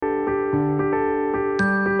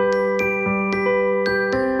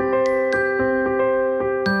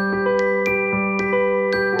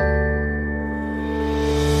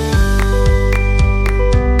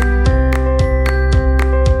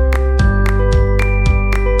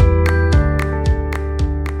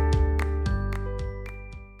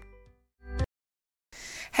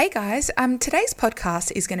Hey guys, today's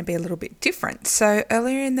podcast is going to be a little bit different. So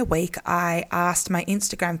earlier in the week, I asked my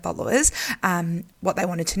Instagram followers what they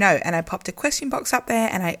wanted to know, and I popped a question box up there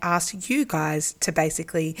and I asked you guys to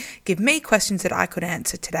basically give me questions that I could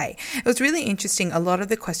answer today. It was really interesting. A lot of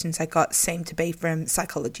the questions I got seemed to be from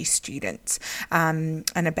psychology students and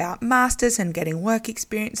about masters and getting work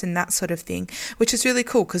experience and that sort of thing, which is really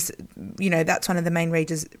cool because, that's one of the main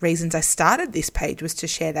reasons I started this page, was to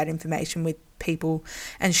share that information with people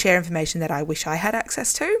and share information that I wish I had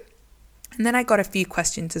access to. And then I got a few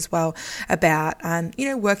questions as well about,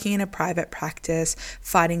 working in a private practice,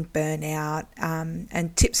 fighting burnout,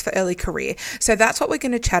 and tips for early career. So that's what we're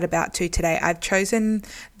going to chat about today. I've chosen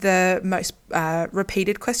the most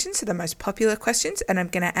repeated questions, so the most popular questions, and I'm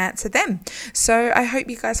going to answer them. So I hope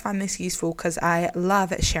you guys find this useful because I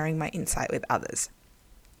love sharing my insight with others.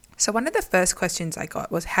 So one of the first questions I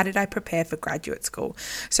got was, how did I prepare for graduate school?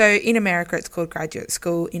 So in America, it's called graduate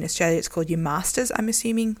school. In Australia, it's called your master's. I'm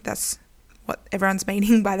assuming that's what everyone's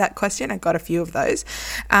meaning by that question. I got a few of those.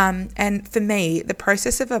 And for me, the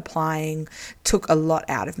process of applying took a lot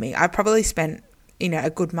out of me. I probably spent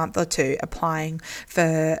a good month or two applying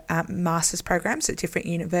for master's programs at different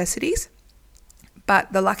universities.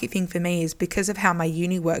 But the lucky thing for me is because of how my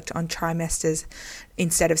uni worked on trimesters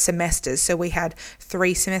instead of semesters. So we had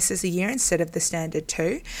 3 semesters a year instead of the standard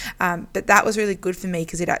 2. But that was really good for me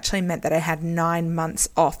because it actually meant that I had 9 months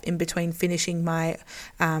off in between finishing my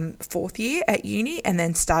 4th year at uni and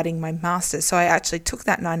then starting my master's. So I actually took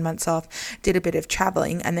that 9 months off, did a bit of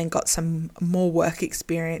traveling, and then got some more work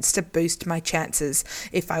experience to boost my chances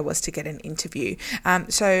if I was to get an interview.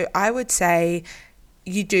 So I would say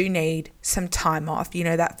you do need some time off.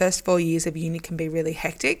 That first 4 years of uni can be really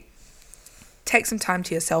hectic. Take some time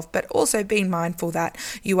to yourself, but also be mindful that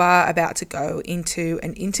you are about to go into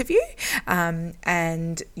an interview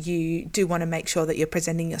and you do want to make sure that you're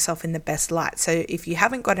presenting yourself in the best light. So if you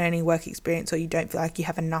haven't got any work experience or you don't feel like you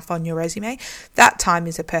have enough on your resume, that time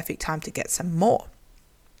is a perfect time to get some more.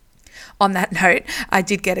 On that note, I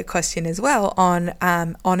did get a question as well on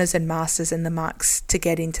honours and masters and the marks to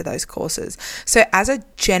get into those courses. So as a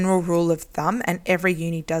general rule of thumb, and every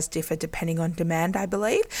uni does differ depending on demand, I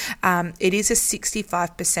believe, it is a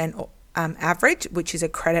 65% average, which is a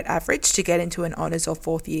credit average, to get into an honours or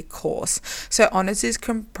 4th year course. So honours is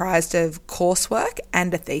comprised of coursework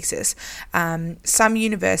and a thesis. Some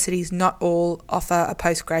universities, not all, offer a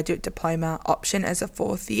postgraduate diploma option as a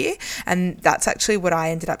 4th year, and that's actually what I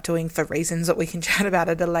ended up doing for reasons that we can chat about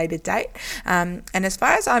at a later date. And as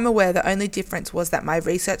far as I'm aware, the only difference was that my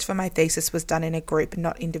research for my thesis was done in a group,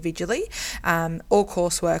 not individually. All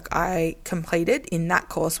coursework I completed in that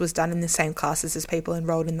course was done in the same classes as people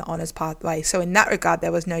enrolled in the honours pathway. So in that regard,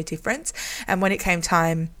 there was no difference. And when it came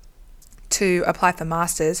time to apply for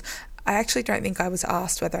masters, I actually don't think I was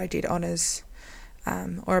asked whether I did honours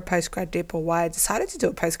or a postgrad dip, or why I decided to do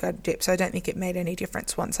a postgrad dip. So I don't think it made any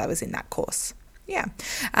difference once I was in that course. Yeah.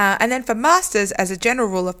 And then for masters, as a general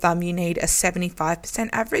rule of thumb, you need a 75%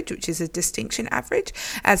 average, which is a distinction average,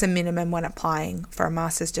 as a minimum when applying for a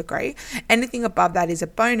master's degree. Anything above that is a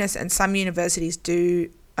bonus, and some universities do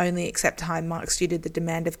only accept high marks due to the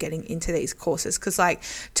demand of getting into these courses, because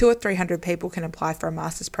 200 or 300 people can apply for a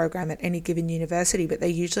master's program at any given university, but they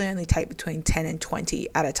usually only take between 10 and 20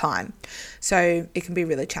 at a time. So it can be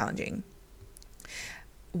really challenging.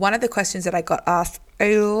 One of the questions that I got asked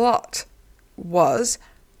a lot was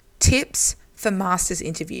tips for master's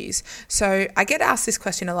interviews. So I get asked this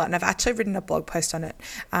question a lot, and I've actually written a blog post on it.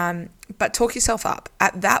 But talk yourself up.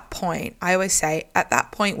 At that point, I always say, at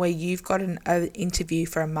that point where you've got an interview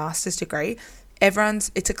for a master's degree,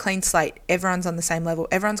 it's a clean slate. Everyone's on the same level.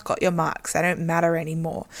 Everyone's got your marks. They don't matter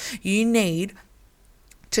anymore. You need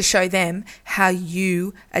to show them how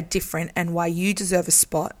you are different and why you deserve a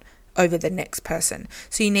spot over the next person.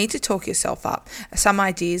 So you need to talk yourself up. Some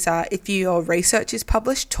ideas are, if your research is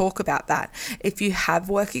published, talk about that. If you have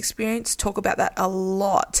work experience, talk about that a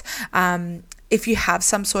lot. If you have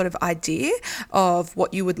some sort of idea of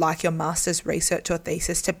what you would like your master's research or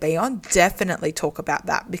thesis to be on, definitely talk about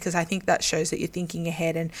that, because I think that shows that you're thinking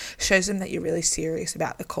ahead and shows them that you're really serious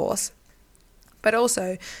about the course. But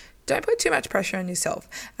also, don't put too much pressure on yourself.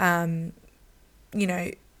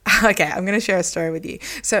 Okay, I'm going to share a story with you.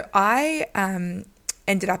 So I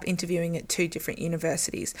ended up interviewing at 2 different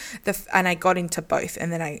universities, and I got into both,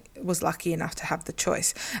 and then I was lucky enough to have the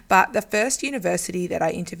choice. But the first university that I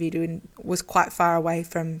interviewed in was quite far away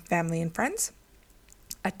from family and friends.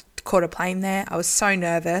 I caught a plane there. I was so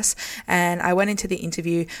nervous, and I went into the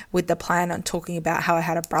interview with the plan on talking about how I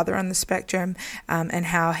had a brother on the spectrum and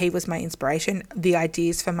how he was my inspiration. The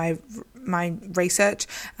ideas for my my research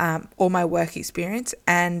or my work experience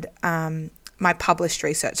and my published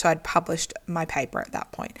research. So I'd published my paper at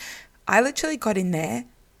that point. I literally got in there,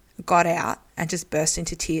 got out, and just burst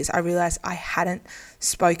into tears. I realized I hadn't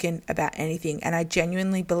spoken about anything, and I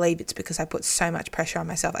genuinely believe it's because I put so much pressure on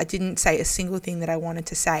myself. I didn't say a single thing that I wanted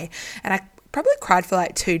to say, and I probably cried for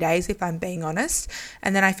like 2 days, if I'm being honest,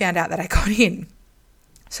 and then I found out that I got in.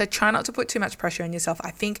 So try not to put too much pressure on yourself.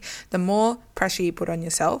 I think the more pressure you put on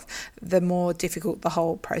yourself, the more difficult the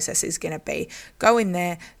whole process is going to be. Go in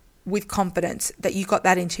there with confidence that you got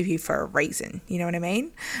that interview for a reason. You know what I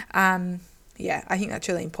mean? Yeah, I think that's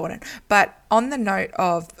really important. But on the note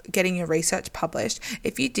of getting your research published,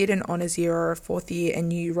 if you did an honours year or a fourth year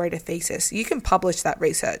and you wrote a thesis, you can publish that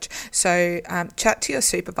research. So chat to your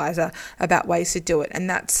supervisor about ways to do it. And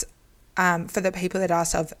that's for the people that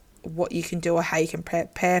ask of what you can do or how you can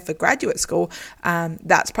prepare for graduate school.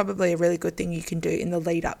 That's probably a really good thing you can do in the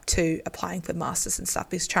lead up to applying for masters and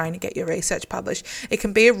stuff, is trying to get your research published. It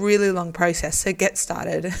can be a really long process, so get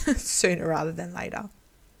started sooner rather than later.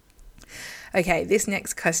 Okay, this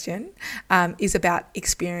next question is about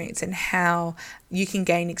experience and how you can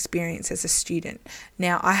gain experience as a student.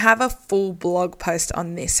 Now, I have a full blog post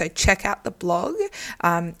on this, so check out the blog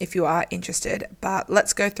if you are interested. But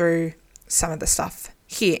let's go through some of the stuff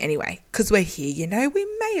here anyway, because we're here, we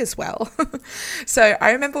may as well. So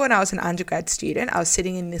I remember when I was an undergrad student, I was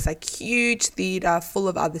sitting in this like huge theatre full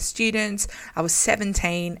of other students. I was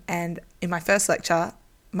 17, and in my first lecture,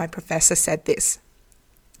 my professor said this: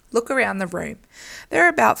 "Look around the room. There are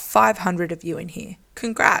about 500 of you in here.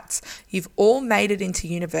 Congrats. You've all made it into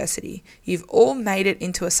university. You've all made it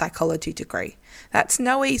into a psychology degree. That's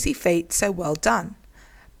no easy feat, so well done.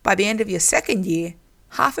 By the end of your second year,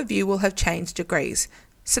 half of you will have changed degrees,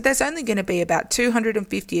 so there's only going to be about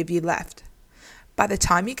 250 of you left. By the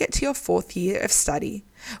time you get to your fourth year of study,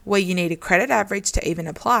 where you need a credit average to even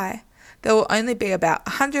apply, there will only be about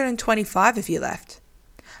 125 of you left.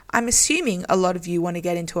 I'm assuming a lot of you want to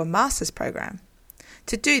get into a master's program.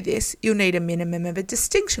 To do this, you'll need a minimum of a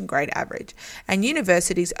distinction grade average, and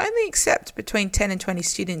universities only accept between 10 and 20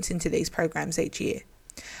 students into these programs each year.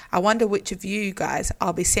 I wonder which of you guys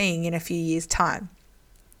I'll be seeing in a few years' time."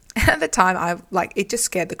 At the time, it just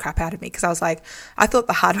scared the crap out of me, because I was like, I thought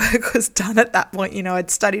the hard work was done at that point.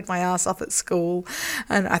 I'd studied my ass off at school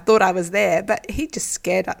and I thought I was there, but he just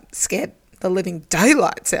scared the living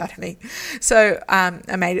daylights out of me. So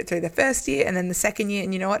I made it through the first year and then the second year,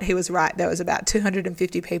 and you know what? He was right. There was about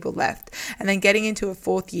 250 people left. And then getting into a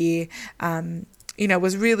fourth year,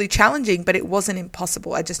 was really challenging, but it wasn't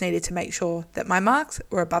impossible. I just needed to make sure that my marks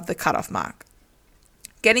were above the cutoff mark.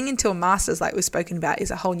 Getting into a master's, like we've spoken about,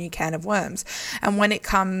 is a whole new can of worms. And when it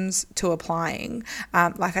comes to applying,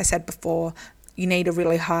 like I said before, you need a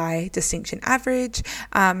really high distinction average.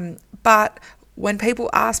 But when people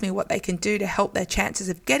ask me what they can do to help their chances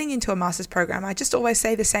of getting into a master's program, I just always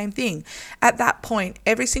say the same thing. At that point,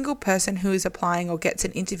 every single person who is applying or gets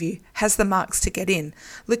an interview has the marks to get in.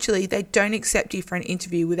 Literally, they don't accept you for an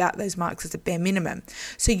interview without those marks as a bare minimum.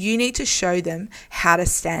 So you need to show them how to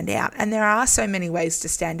stand out. And there are so many ways to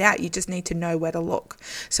stand out. You just need to know where to look.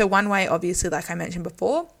 So one way, obviously, like I mentioned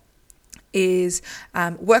before, is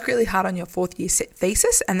work really hard on your fourth year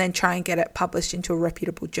thesis and then try and get it published into a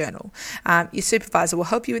reputable journal. Your supervisor will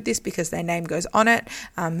help you with this because their name goes on it,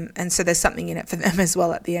 and so there's something in it for them as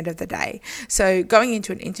well at the end of the day. So going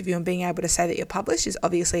into an interview and being able to say that you're published is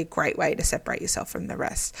obviously a great way to separate yourself from the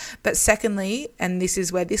rest. But secondly, and this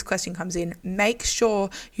is where this question comes in, make sure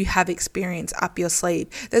you have experience up your sleeve.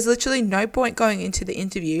 There's literally no point going into the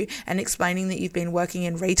interview and explaining that you've been working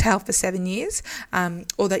in retail for 7 years,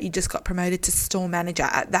 or that you just got promoted to store manager.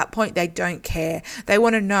 At that point, they don't care. They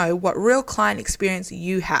want to know what real client experience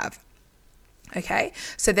you have. Okay,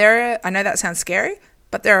 so I know that sounds scary,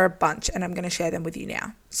 but there are a bunch, and I'm going to share them with you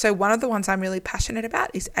now. So one of the ones I'm really passionate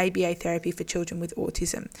about is ABA therapy for children with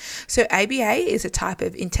autism. So ABA is a type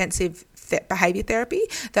of intensive behavior therapy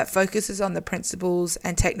that focuses on the principles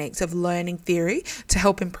and techniques of learning theory to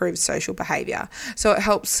help improve social behavior. So it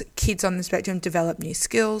helps kids on the spectrum develop new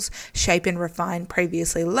skills, shape and refine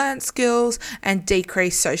previously learned skills, and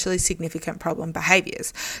decrease socially significant problem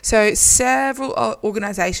behaviors. So several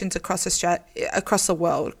organizations across the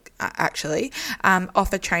world actually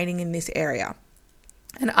offer training in this area.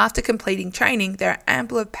 And after completing training, there are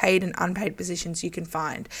ample of paid and unpaid positions you can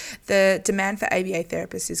find. The demand for ABA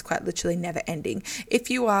therapists is quite literally never ending. If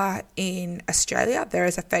you are in Australia, there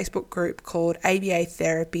is a Facebook group called ABA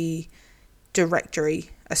Therapy Directory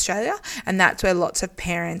Australia, and that's where lots of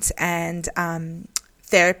parents and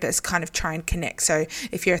therapists kind of try and connect. So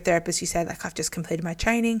if you're a therapist, you say like, I've just completed my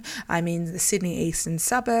training, I'm in the Sydney eastern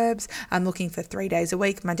suburbs, I'm looking for 3 days a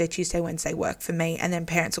week, Monday, Tuesday, Wednesday work for me, and then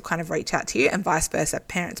parents will kind of reach out to you, and vice versa.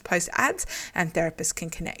 Parents post ads and therapists can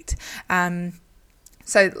connect.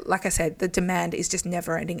 So like I said, the demand is just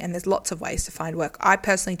never ending, and there's lots of ways to find work. I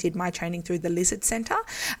personally did my training through the Lizard Centre,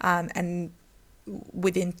 and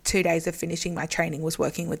within 2 days of finishing my training was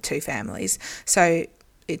working with 2 families. So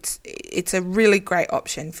it's a really great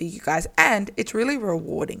option for you guys, and it's really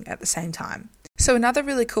rewarding at the same time. So another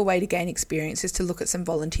really cool way to gain experience is to look at some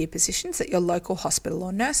volunteer positions at your local hospital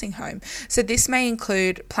or nursing home. So this may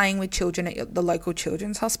include playing with children at the local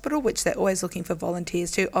children's hospital, which they're always looking for volunteers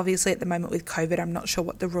to. Obviously, at the moment with COVID, I'm not sure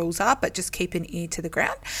what the rules are, but just keep an ear to the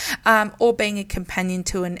ground. Or being a companion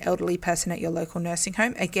to an elderly person at your local nursing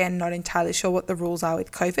home. Again, not entirely sure what the rules are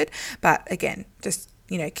with COVID, but again, just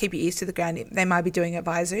keep your ears to the ground. They might be doing it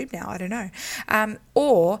via Zoom now, I don't know.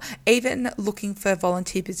 Or even looking for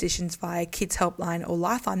volunteer positions via Kids Helpline or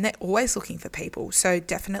Lifeline. They're always looking for people, so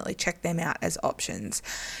definitely check them out as options.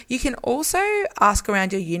 You can also ask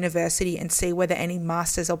around your university and see whether any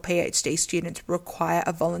master's or PhD students require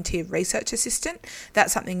a volunteer research assistant.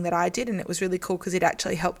 That's something that I did, and it was really cool because it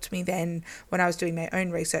actually helped me then when I was doing my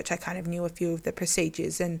own research. I kind of knew a few of the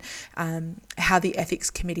procedures and how the ethics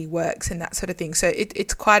committee works and that sort of thing. So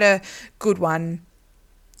it's quite a good one,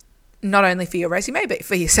 not only for your resume, but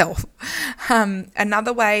for yourself.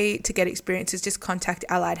 Another way to get experience is just contact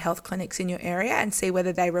allied health clinics in your area and see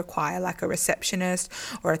whether they require like a receptionist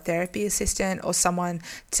or a therapy assistant or someone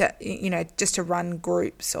to, just to run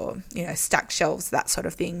groups or, stack shelves, that sort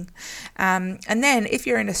of thing. And then if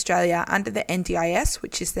you're in Australia, under the NDIS,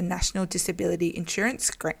 which is the National Disability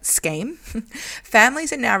Insurance Scheme,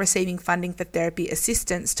 families are now receiving funding for therapy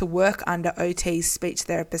assistance to work under OTs, speech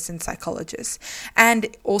therapists and psychologists, and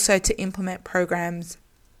also to implement programs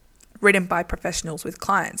written by professionals with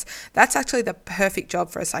clients. That's actually the perfect job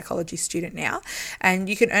for a psychology student now, and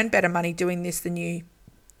you can earn better money doing this than you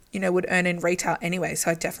would earn in retail anyway, so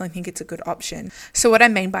I definitely think it's a good option. So what I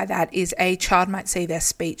mean by that is a child might see their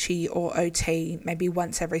speechy or OT maybe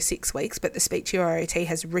once every 6 weeks, but the speechy or OT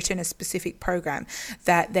has written a specific program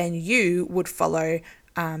that then you would follow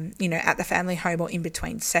at the family home or in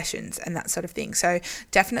between sessions and that sort of thing. So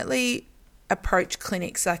definitely approach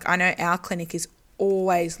clinics. Like I know our clinic is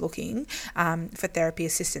always looking for therapy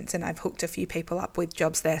assistants, and I've hooked a few people up with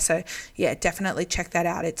jobs there. So yeah, definitely check that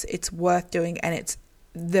out. It's worth doing, and it's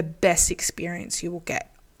the best experience you will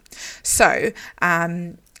get. So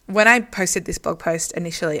when I posted this blog post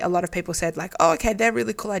initially, a lot of people said like, oh, okay, they're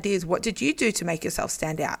really cool ideas. What did you do to make yourself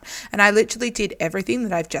stand out? And I literally did everything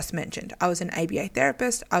that I've just mentioned. I was an ABA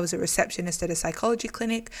therapist. I was a receptionist at a psychology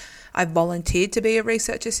clinic. I volunteered to be a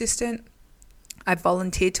research assistant. I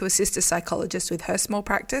volunteered to assist a psychologist with her small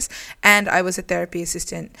practice, and I was a therapy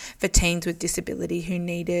assistant for teens with disability who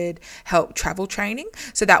needed help travel training.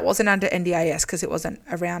 So that wasn't under NDIS because it wasn't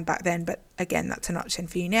around back then, but again, that's an option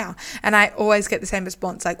for you now. And I always get the same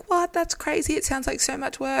response like, what? That's crazy. It sounds like so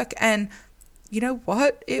much work. And you know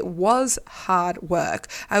what? It was hard work.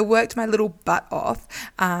 I worked my little butt off,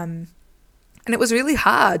 and it was really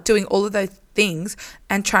hard doing all of those things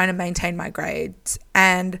and trying to maintain my grades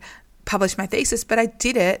and publish my thesis, but I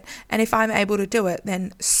did it, and if I'm able to do it,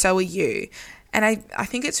 then so are you. And I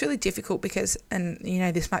think it's really difficult because, and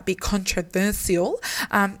this might be controversial,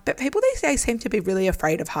 but people these days seem to be really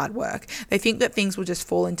afraid of hard work. They think that things will just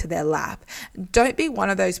fall into their lap. Don't be one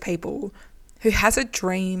of those people who has a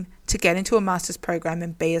dream to get into a master's program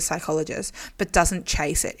and be a psychologist, but doesn't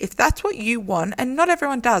chase it. If that's what you want, and not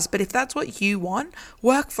everyone does, but if that's what you want,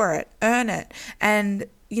 work for it, earn it, and,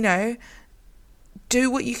 do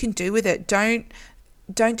what you can do with it. Don't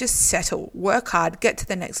just settle. Work hard, get to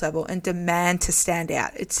the next level, and demand to stand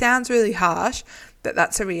out. It sounds really harsh, but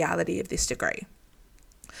that's a reality of this degree.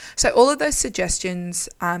 So all of those suggestions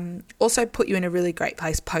also put you in a really great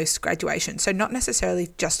place post-graduation. So not necessarily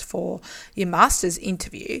just for your master's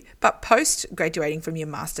interview, but post-graduating from your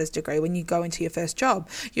master's degree, when you go into your first job,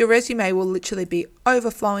 your resume will literally be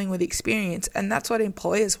overflowing with experience, and that's what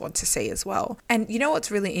employers want to see as well. And you know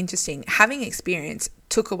what's really interesting? Having experience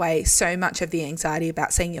took away so much of the anxiety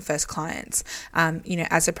about seeing your first clients,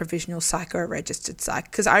 as a provisional psych or a registered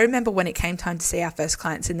psych. Because I remember when it came time to see our first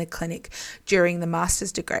clients in the clinic during the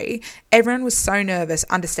master's degree, everyone was so nervous,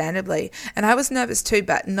 understandably. And I was nervous too,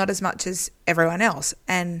 but not as much as everyone else.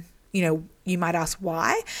 And, you might ask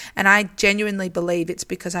why. And I genuinely believe it's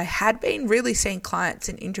because I had been really seeing clients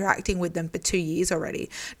and interacting with them for 2 years already.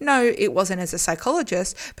 No, it wasn't as a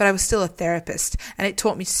psychologist, but I was still a therapist, and it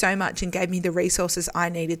taught me so much and gave me the resources I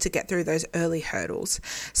needed to get through those early hurdles.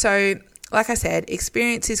 So Like I said,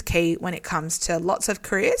 experience is key when it comes to lots of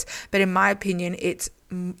careers, but in my opinion, it's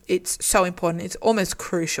so important. It's almost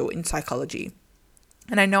crucial in psychology.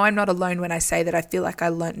 And I know I'm not alone when I say that I feel like I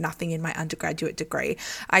learnt nothing in my undergraduate degree.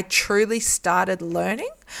 I truly started learning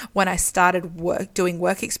when I started doing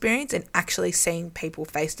work experience and actually seeing people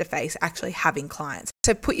face to face, actually having clients.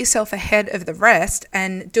 So put yourself ahead of the rest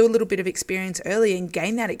and do a little bit of experience early and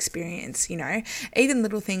gain that experience, Even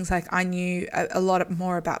little things like I knew a lot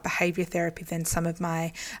more about behavior therapy than some of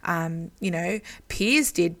my,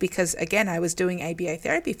 peers did because, again, I was doing ABA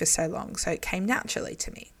therapy for so long. So it came naturally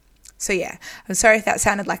to me. So yeah, I'm sorry if that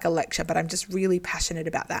sounded like a lecture, but I'm just really passionate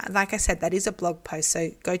about that. Like I said, that is a blog post, so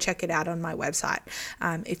go check it out on my website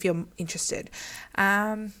if you're interested.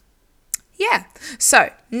 So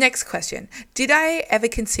next question. Did I ever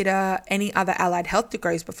consider any other allied health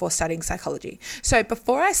degrees before studying psychology? So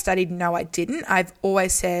before I studied, no, I didn't. I've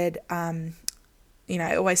always said,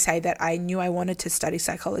 I always say that I knew I wanted to study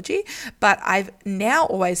psychology, but I've now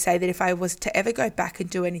always say that if I was to ever go back and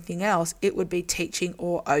do anything else, it would be teaching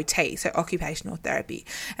or OT, so occupational therapy.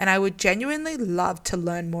 And I would genuinely love to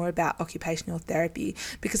learn more about occupational therapy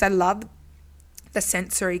because I love the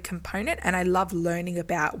sensory component and I love learning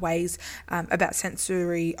about ways about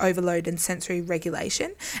sensory overload and sensory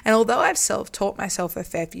regulation. And although I've self-taught myself a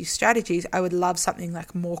fair few strategies, I would love something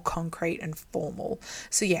like more concrete and formal.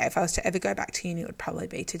 So yeah, if I was to ever go back to uni, it would probably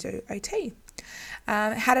be to do OT.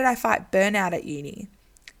 How did I fight burnout at uni?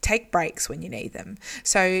 Take breaks when you need them.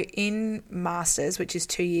 So in masters, which is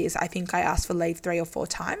 2 years, I think I asked for leave 3 or 4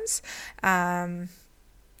 times.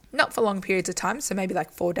 Not for long periods of time, so maybe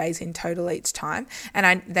like 4 days in total each time.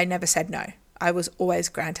 And they never said no. I was always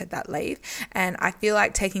granted that leave. And I feel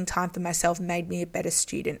like taking time for myself made me a better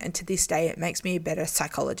student. And to this day, it makes me a better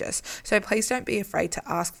psychologist. So please don't be afraid to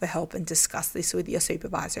ask for help and discuss this with your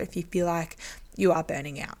supervisor if you feel like you are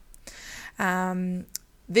burning out.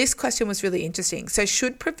 This question was really interesting. So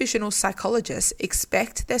should provisional psychologists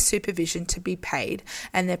expect their supervision to be paid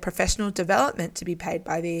and their professional development to be paid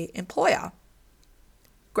by the employer?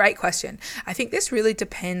 Great question. I think this really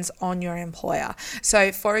depends on your employer.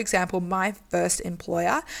 So, for example, my first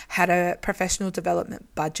employer had a professional development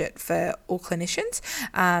budget for all clinicians,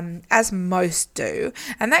 as most do,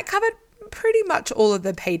 and that covered pretty much all of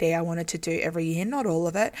the PD I wanted to do every year, not all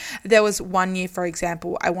of it. There was 1 year, for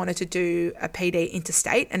example, I wanted to do a PD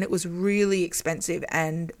interstate and it was really expensive,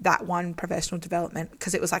 and that one professional development,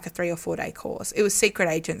 because it was like a 3 or 4 day course. It was Secret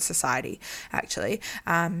Agent Society, actually.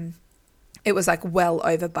 It was like well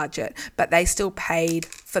over budget, but they still paid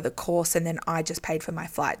for the course and then I just paid for my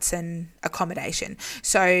flights and accommodation.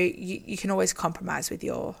 So you can always compromise with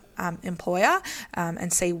your employer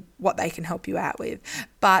and see what they can help you out with.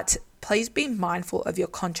 But please be mindful of your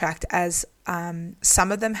contract, as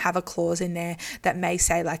some of them have a clause in there that may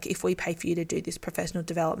say, like, if we pay for you to do this professional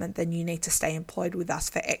development, then you need to stay employed with us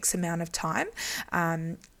for X amount of time.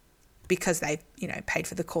 Because they've, paid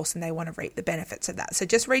for the course and they want to reap the benefits of that. So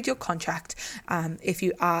just read your contract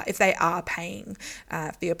if they are paying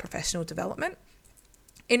for your professional development.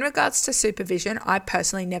 In regards to supervision, I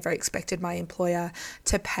personally never expected my employer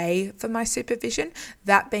to pay for my supervision.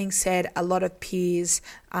 That being said, a lot of peers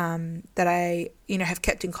that I, have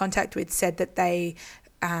kept in contact with said that they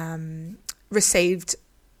received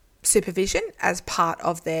supervision as part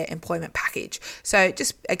of their employment package. So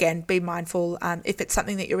just, again, be mindful. If it's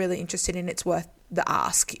something that you're really interested in, it's worth the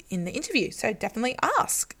ask in the interview. So definitely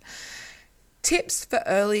ask. Tips for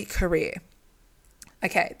early career.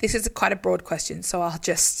 Okay, this is quite a broad question, so I'll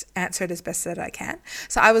just answer it as best that I can.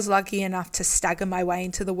 So I was lucky enough to stagger my way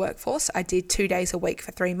into the workforce. I did 2 days a week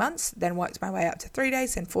for 3 months, then worked my way up to 3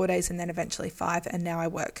 days, then 4 days, and then eventually 5. And now I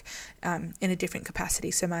work in a different capacity,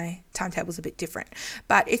 so my timetable's a bit different.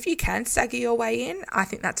 But if you can stagger your way in, I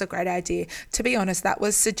think that's a great idea. To be honest, that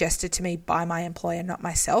was suggested to me by my employer, not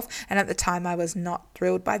myself. And at the time, I was not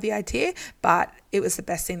thrilled by the idea, but it was the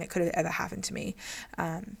best thing that could have ever happened to me.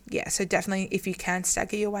 So definitely, if you can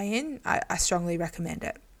stagger your way in, I strongly recommend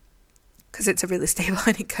it because it's a really steep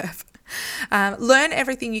learning curve. Learn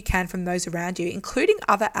everything you can from those around you, including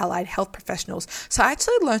other allied health professionals. So I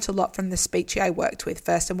actually learnt a lot from the speechie I worked with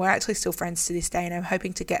first, and we're actually still friends to this day, and I'm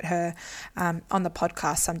hoping to get her on the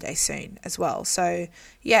podcast someday soon as well. So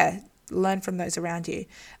yeah, learn from those around you.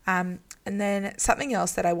 And then something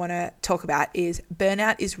else that I want to talk about is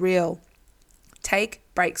burnout is real. Take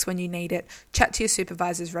breaks when you need it. Chat to your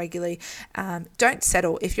supervisors regularly. Don't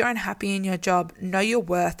settle. If you're unhappy in your job, know your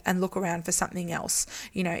worth and look around for something else.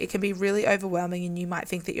 It can be really overwhelming and you might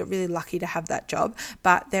think that you're really lucky to have that job,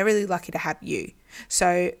 but they're really lucky to have you.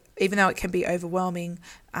 So even though it can be overwhelming,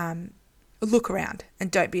 look around and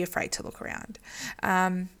don't be afraid to look around.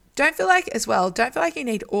 Don't feel like you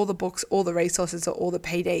need all the books, all the resources, or all the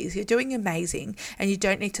PDs. You're doing amazing, and you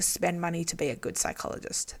don't need to spend money to be a good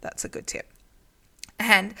psychologist. That's a good tip.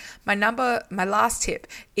 And my last tip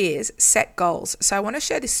is set goals. So I want to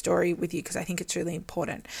share this story with you because I think it's really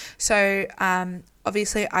important. So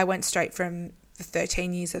obviously I went straight from the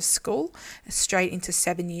 13 years of school straight into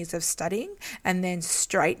 7 years of studying and then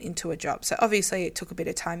straight into a job. So obviously it took a bit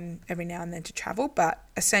of time every now and then to travel, but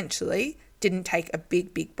essentially didn't take a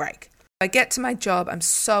big break. I get to my job, I'm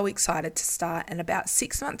so excited to start, and about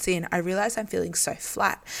 6 months in, I realized I'm feeling so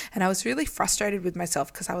flat, and I was really frustrated with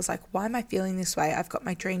myself because I was like, why am I feeling this way? I've got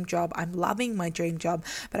my dream job, I'm loving my dream job,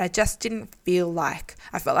 but I just didn't feel like,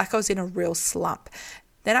 I felt like I was in a real slump.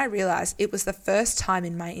 Then I realized it was the first time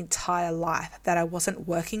in my entire life that I wasn't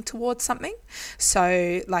working towards something.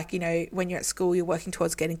 So like, when you're at school, you're working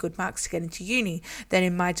towards getting good marks to get into uni. Then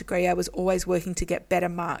in my degree, I was always working to get better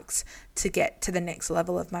marks to get to the next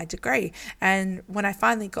level of my degree. And when I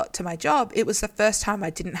finally got to my job, it was the first time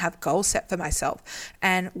I didn't have goals set for myself.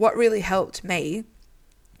 And what really helped me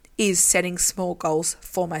is setting small goals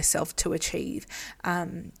for myself to achieve,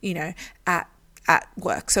 at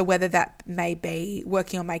work. So whether that may be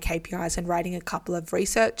working on my KPIs and writing a couple of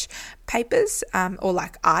research papers or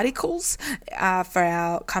like articles for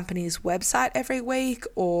our company's website every week,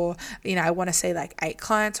 or I want to see like 8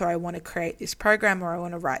 clients, or I want to create this program, or I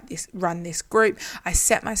want to run this group. I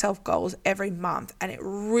set myself goals every month, and it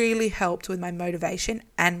really helped with my motivation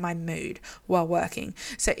and my mood while working.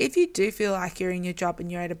 So if you do feel like you're in your job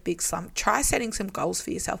and you're at a big slump, try setting some goals for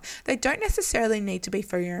yourself. They don't necessarily need to be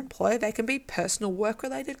for your employer. They can be personal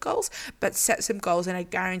work-related goals, but set some goals and I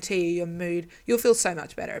guarantee you you'll feel so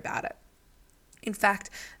much better about it. In fact,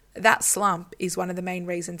 that slump is one of the main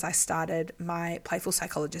reasons I started my Playful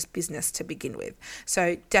Psychologist business to begin with.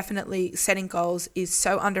 So definitely setting goals is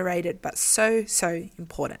so underrated, but so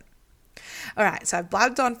important. All right, so I've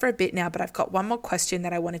blabbed on for a bit now, but I've got one more question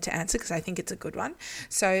that I wanted to answer because I think it's a good one.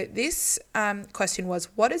 So this question was,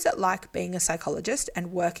 what is it like being a psychologist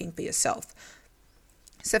and working for yourself?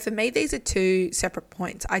 So for me, these are 2 separate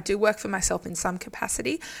points. I do work for myself in some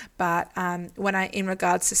capacity, but in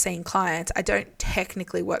regards to seeing clients, I don't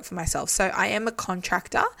technically work for myself. So I am a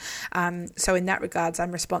contractor. So in that regards,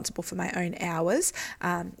 I'm responsible for my own hours,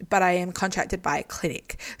 but I am contracted by a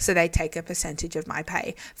clinic. So they take a percentage of my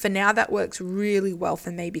pay. For now, that works really well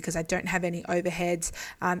for me because I don't have any overheads.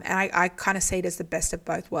 And I kind of see it as the best of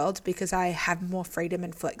both worlds because I have more freedom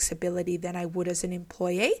and flexibility than I would as an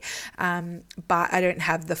employee. But I don't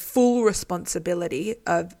have the full responsibility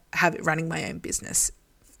of running my own business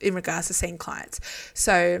in regards to seeing clients.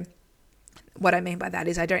 So what I mean by that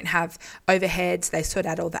is I don't have overheads. They sort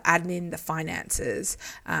out all the admin, the finances,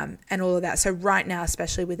 and all of that. So right now,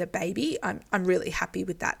 especially with a baby, I'm really happy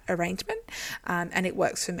with that arrangement, and it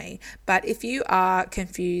works for me. But if you are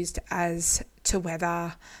confused as to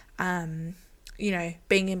whether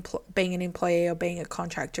being an employee or being a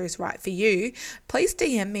contractor is right for you, please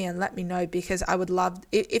DM me and let me know, because I would love,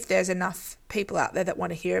 if there's enough people out there that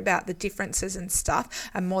want to hear about the differences and stuff,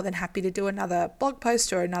 I'm more than happy to do another blog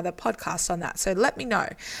post or another podcast on that. So let me know.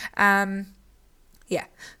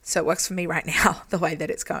 So it works for me right now, the way that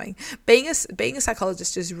it's going. Being a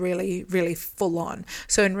psychologist is really, really full on.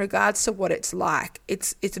 So in regards to what it's like,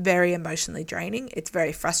 it's very emotionally draining, it's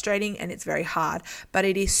very frustrating, and it's very hard, but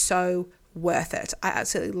it is so worth it. I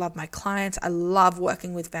absolutely love my clients. I love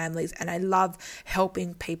working with families, and I love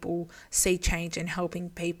helping people see change and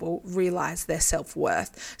helping people realize their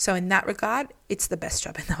self-worth. So in that regard, it's the best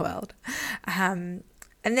job in the world. And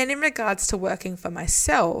then in regards to working for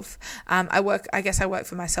myself, I work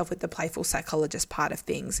for myself with the Playful Psychologist part of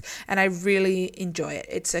things, and I really enjoy it.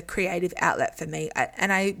 It's a creative outlet for me,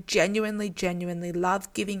 and I genuinely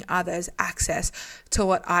love giving others access to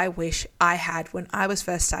what I wish I had when I was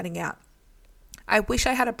first starting out. I wish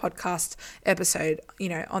I had a podcast episode,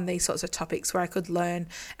 on these sorts of topics where I could learn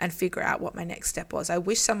and figure out what my next step was. I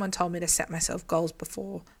wish someone told me to set myself goals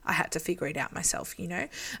before I had to figure it out myself,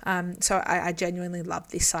 So I genuinely love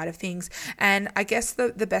this side of things. And I guess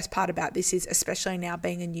the best part about this is, especially now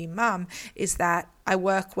being a new mum, is that I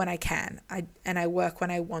work when I can, and I work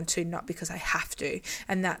when I want to, not because I have to.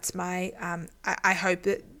 And that's my, I hope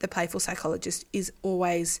that the Playful Psychologist is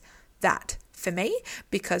always that for me,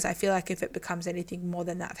 because I feel like if it becomes anything more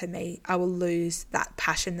than that for me, I will lose that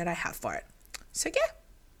passion that I have for it. So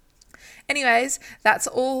yeah. Anyways, that's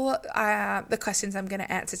all the questions I'm going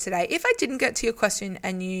to answer today. If I didn't get to your question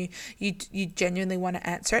and you genuinely want to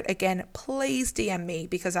answer it, again, please DM me,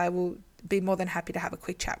 because I will be more than happy to have a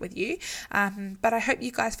quick chat with you. But I hope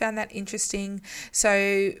you guys found that interesting.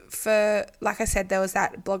 So like I said, there was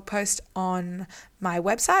that blog post on my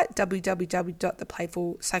website,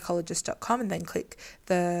 www.theplayfulpsychologist.com, and then click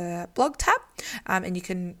the blog tab, and you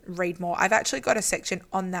can read more. I've actually got a section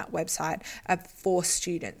on that website for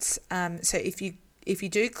students. So if you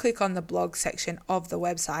do click on the blog section of the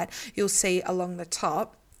website, you'll see along the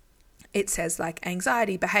top, it says like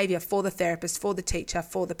anxiety behavior for the therapist, for the teacher,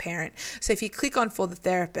 for the parent. So if you click on for the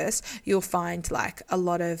therapist, you'll find like a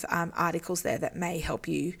lot of articles there that may help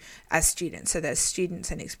you as students. So there's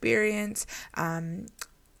students and experience.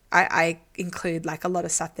 I include like a lot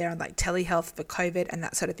of stuff there on like telehealth for COVID and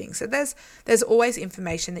that sort of thing. So there's always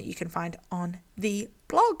information that you can find on the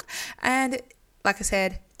blog. And like I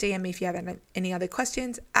said, DM me if you have any other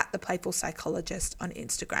questions at The Playful Psychologist on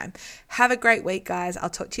Instagram. Have a great week, guys. I'll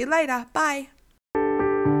talk to you later. Bye.